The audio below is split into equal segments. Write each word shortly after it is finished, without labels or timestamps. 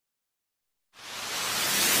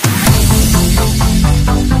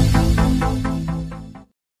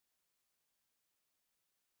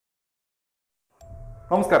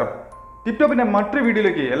നമസ്കാരം. ടിപ്ടോപ്പിന്റെ മറ്റൊരു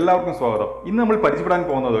വീഡിയോയിലേക്ക് എല്ലാവർക്കും സ്വാഗതം. ഇന്ന് നമ്മൾ പരിചയപ്പെടാൻ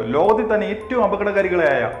പോകുന്നത് ലോകത്തിൽ തന്നെ ഏറ്റവും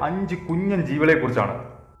അപകടകാരികളായ 5 കുഞ്ഞൻ ജീവികളെ കുറിച്ചാണ്.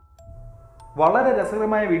 വളരെ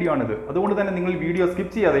രസകരമായ വീഡിയോ ആണിത്. അതുകൊണ്ട് തന്നെ നിങ്ങൾ വീഡിയോ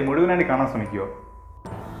സ്കിപ്പ് ചെയ്യാതെ മുഴുവനായി കാണാൻ ശ്രമിക്കുക.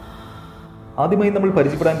 ആദ്യമായി നമ്മൾ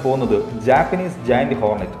പരിചയപ്പെടാൻ പോകുന്നത് ജാപ്പനീസ് ജയന്റ്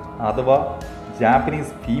ഹോർനെറ്റ് അഥവാ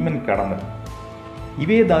ജാപ്പനീസ് ഭീമൻ കടന്നൽ.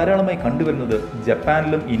 ഇവയെ ധാരാളമായി കണ്ടുവരുന്നത്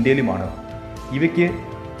ജപ്പാനിലും ഇന്ത്യയിലുമാണ്. ഇവയ്ക്ക്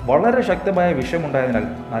വളരെ ശക്തമായ വിഷമുണ്ടായതിനാൽ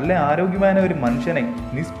നല്ല ആരോഗ്യമായ ഒരു മനുഷ്യനെ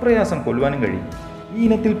നിഷ്പ്രയാസം കൊല്ലുവാനും കഴിയും. ഈ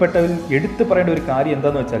ഇനത്തിൽപ്പെട്ടവരിൽ എടുത്തു പറയേണ്ട ഒരു കാര്യം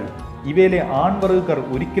എന്താണെന്ന് വെച്ചാൽ ഇവയിലെ ആൺവർഗ്ഗക്കാർ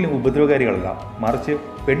ഒരിക്കലും ഉപദ്രവകാരികളല്ല, മറിച്ച്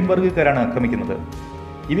പെൺവർഗ്ഗക്കാരാണ് ആക്രമിക്കുന്നത്.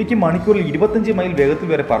 ഇവയ്ക്ക് മണിക്കൂറിൽ 25 മൈൽ വേഗത്തിൽ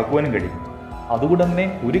വരെ പറക്കുവാനും കഴിയും. അതുകൊണ്ട് തന്നെ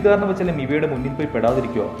ഒരു കാരണവശാലും ഇവയുടെ മുന്നിൽ പോയി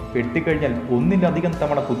പെടാതിരിക്കുക. പെട്ടിക്കഴിഞ്ഞാൽ ഒന്നിലധികം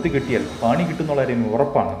തവണ കുത്തിക്കെട്ടിയാൽ പണി കിട്ടുന്നുള്ള കാര്യം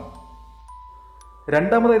ഉറപ്പാണ്.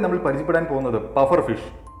 രണ്ടാമതായി നമ്മൾ പരിചയപ്പെടാൻ പോകുന്നത് പഫർ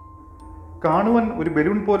ഫിഷ്. കാണുവാൻ ഒരു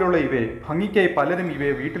ബലൂൺ പോലുള്ള ഇവയെ ഭംഗിക്കായി പലരും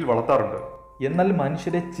ഇവയെ വീട്ടിൽ വളർത്താറുണ്ട്. എന്നാൽ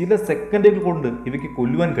മനുഷ്യരെ ചില സെക്കൻഡുകൾ കൊണ്ട് ഇവയ്ക്ക്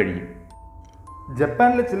കൊല്ലുവാൻ കഴിയും.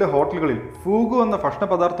 ജപ്പാനിലെ ചില ഹോട്ടലുകളിൽ ഫൂഗു എന്ന ഭക്ഷണ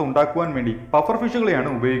പദാർത്ഥം ഉണ്ടാക്കുവാൻ വേണ്ടി പഫർ ഫിഷുകളെയാണ്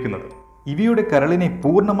ഉപയോഗിക്കുന്നത്. ഇവയുടെ കരളിനെ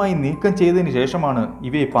പൂർണ്ണമായി നീക്കം ചെയ്തതിന് ശേഷമാണ്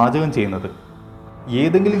ഇവയെ പാചകം ചെയ്യുന്നത്.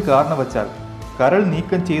 ഏതെങ്കിലും കാരണവച്ചാൽ കരൾ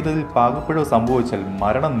നീക്കം ചെയ്തതിൽ പാകപ്പിഴവ് സംഭവിച്ചാൽ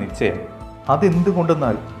മരണം നിശ്ചയം.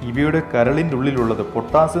 അതെന്തുകൊണ്ടെന്നാൽ ഇവയുടെ കരളിൻ്റെ ഉള്ളിലുള്ളത്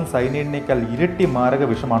പൊട്ടാസ്യം സയനൈഡിനേക്കാൾ ഇരട്ടി മാരക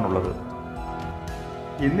വിഷമാണുള്ളത്.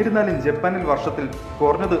 എന്നിരുന്നാലും ജപ്പാനിൽ വർഷത്തിൽ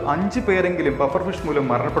കുറഞ്ഞത് 5 പേരെങ്കിലും പഫർ ഫിഷ് മൂലം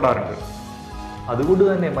മരണപ്പെടാറുണ്ട്. അതുകൊണ്ട്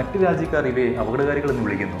തന്നെ മറ്റു രാജ്യക്കാർ ഇവയെ അപകടകാരികൾ എന്ന്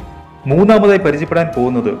വിളിക്കുന്നു. മൂന്നാമതായി പരിചയപ്പെടാൻ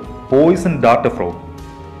പോകുന്നത് പോയിസൺ ഡാർട്ട് ഫ്രോഗ്.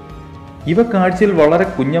 ഇവ കാഴ്ചയിൽ വളരെ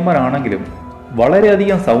കുഞ്ഞന്മാരാണെങ്കിലും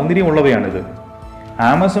വളരെയധികം സൗന്ദര്യമുള്ളവയാണിത്.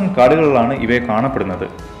 ആമസോൺ കാടുകളിലാണ് ഇവയെ കാണപ്പെടുന്നത്.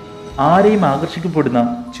 ആരെയും ആകർഷിക്കപ്പെടുന്ന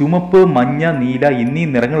ചുമപ്പ്, മഞ്ഞ, നീല എന്നീ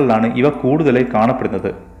നിറങ്ങളിലാണ് ഇവ കൂടുതലായി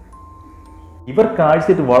കാണപ്പെടുന്നത്. ഇവർ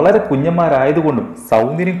കാഴ്ചയിൽ വളരെ കുഞ്ഞന്മാരായതുകൊണ്ടും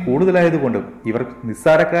സൗന്ദര്യം കൂടുതലായതുകൊണ്ടും ഇവർ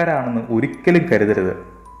നിസ്സാരക്കാരാണെന്ന് ഒരിക്കലും കരുതരുത്.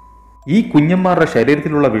 ഈ കുഞ്ഞന്മാരുടെ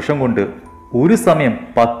ശരീരത്തിലുള്ള വിഷം കൊണ്ട് ഒരു സമയം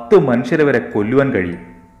 10 മനുഷ്യരെ വരെ കൊല്ലുവാൻ കഴിയും.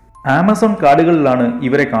 ആമസോൺ കാടുകളിലാണ്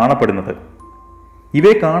ഇവരെ കാണപ്പെടുന്നത്.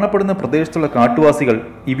 ഇവയെ കാണപ്പെടുന്ന പ്രദേശത്തുള്ള കാട്ടുവാസികൾ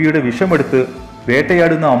ഇവയുടെ വിഷമെടുത്ത്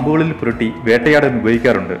വേട്ടയാടുന്ന അമ്പുകളിൽ പുരട്ടി വേട്ടയാടാൻ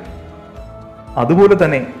ഉപയോഗിക്കാറുണ്ട്. അതുപോലെ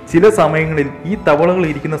തന്നെ ചില സമയങ്ങളിൽ ഈ തവളകൾ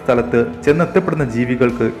ഇരിക്കുന്ന സ്ഥലത്ത് ചെന്നെത്തപ്പെടുന്ന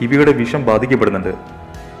ജീവികൾക്ക് ഇവയുടെ വിഷം ബാധിക്കപ്പെടുന്നുണ്ട്.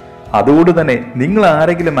 അതുകൊണ്ട് തന്നെ നിങ്ങൾ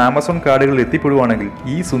ആരെങ്കിലും ആമസോൺ കാടുകളിൽ എത്തിപ്പെടുവാണെങ്കിൽ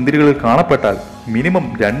ഈ സുന്ദരികളിൽ കാണപ്പെട്ടാൽ മിനിമം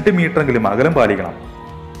 2 മീറ്ററെങ്കിലും അകലം പാലിക്കണം.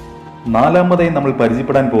 നാലാമതായി നമ്മൾ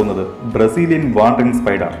പരിചയപ്പെടാൻ പോകുന്നത് ബ്രസീലിയൻ വാണ്ടറിംഗ്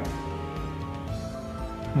സ്പൈഡർ.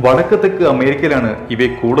 വടക്ക് തെക്ക് അമേരിക്കയിലാണ് ഇവയെ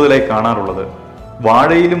കൂടുതലായി കാണാറുള്ളത്.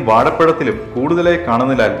 വാഴയിലും വാഴപ്പഴത്തിലും കൂടുതലായി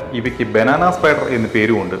കാണുന്നതിനാൽ ഇവയ്ക്ക് ബനാന സ്പൈഡർ എന്ന്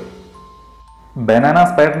പേരുമുണ്ട്. ബനാന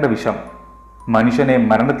സ്പൈഡറിന്റെ വിഷം മനുഷ്യനെ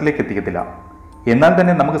മരണത്തിലേക്ക് എത്തിക്കത്തില്ല, എന്നാൽ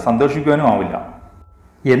തന്നെ നമുക്ക് സന്തോഷിക്കുവാനും ആവില്ല.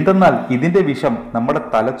 എന്തെന്നാൽ ഇതിന്റെ വിഷം നമ്മുടെ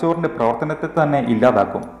തലച്ചോറിന്റെ പ്രവർത്തനത്തെ തന്നെ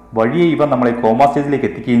ഇല്ലാതാക്കും. വഴിയെ ഇവ നമ്മളെ കോമാ സ്റ്റേജിലേക്ക്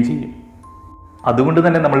എത്തിക്കുകയും ചെയ്യും. അതുകൊണ്ട്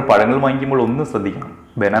തന്നെ നമ്മൾ പഴങ്ങൾ വാങ്ങിക്കുമ്പോൾ ഒന്നും ശ്രദ്ധിക്കണം.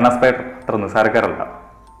 ബനാന സ്പൈഡർ അത്ര നിസ്സാരക്കാരല്ല.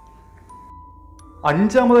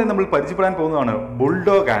 അഞ്ചാമതായി നമ്മൾ പരിചയപ്പെടാൻ പോകുന്നതാണ്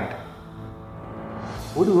ബുൾഡോഗ് ആൻഡ്.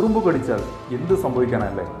 ഒരു ഉറുമ്പ് കടിച്ചാൽ എന്ത്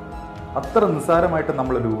സംഭവിക്കാനല്ലേ? അത്ര നിസ്സാരമായിട്ട്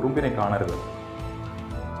നമ്മളൊരു ഉറുമ്പിനെ കാണരുത്.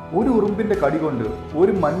 ഒരു ഉറുമ്പിന്റെ കടി കൊണ്ട്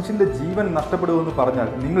ഒരു മനുഷ്യന്റെ ജീവൻ നഷ്ടപ്പെടുമെന്ന് പറഞ്ഞാൽ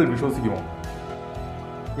നിങ്ങൾ വിശ്വസിക്കുമോ?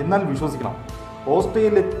 എന്നാൽ വിശ്വസിക്കണം.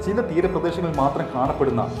 ഓസ്ട്രേലിയയിലെ ചില തീരപ്രദേശങ്ങളിൽ മാത്രം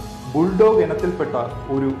കാണപ്പെടുന്ന ബുൾഡോഗ് ഇനത്തിൽപ്പെട്ട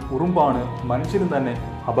ഒരു ഉറുമ്പാണ് മനുഷ്യന് തന്നെ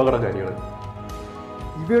അപകടകാരികൾ.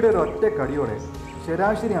 ഇവയുടെ ഒരൊറ്റ കടിയോടെ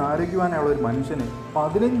ശരാശരി ആരോഗ്യവാനായുള്ള ഒരു മനുഷ്യന്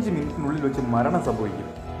 15 മിനിറ്റിനുള്ളിൽ വെച്ച് മരണം സംഭവിക്കും.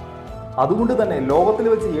 അതുകൊണ്ട് തന്നെ ലോകത്തിൽ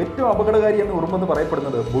വെച്ച് ഏറ്റവും അപകടകാരി എന്ന ഉറുമ്പെന്ന്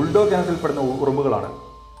പറയപ്പെടുന്നത് ബുൾഡോഗ് ഇനത്തിൽപ്പെടുന്ന ഉറുമ്പുകളാണ്.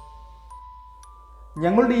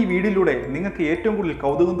 ഞങ്ങളുടെ ഈ വീഡിയോയിലൂടെ നിങ്ങൾക്ക് ഏറ്റവും കൂടുതൽ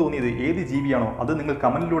കൗതുകം തോന്നിയത് ഏത് ജീവിയാണോ അത് നിങ്ങൾ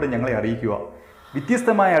കമന്റിലൂടെ ഞങ്ങളെ അറിയിക്കുക.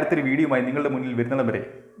 വ്യത്യസ്തമായ അടുത്തൊരു വീഡിയോയുമായി നിങ്ങളുടെ മുന്നിൽ വരുന്നവരെ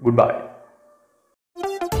ഗുഡ് ബൈ.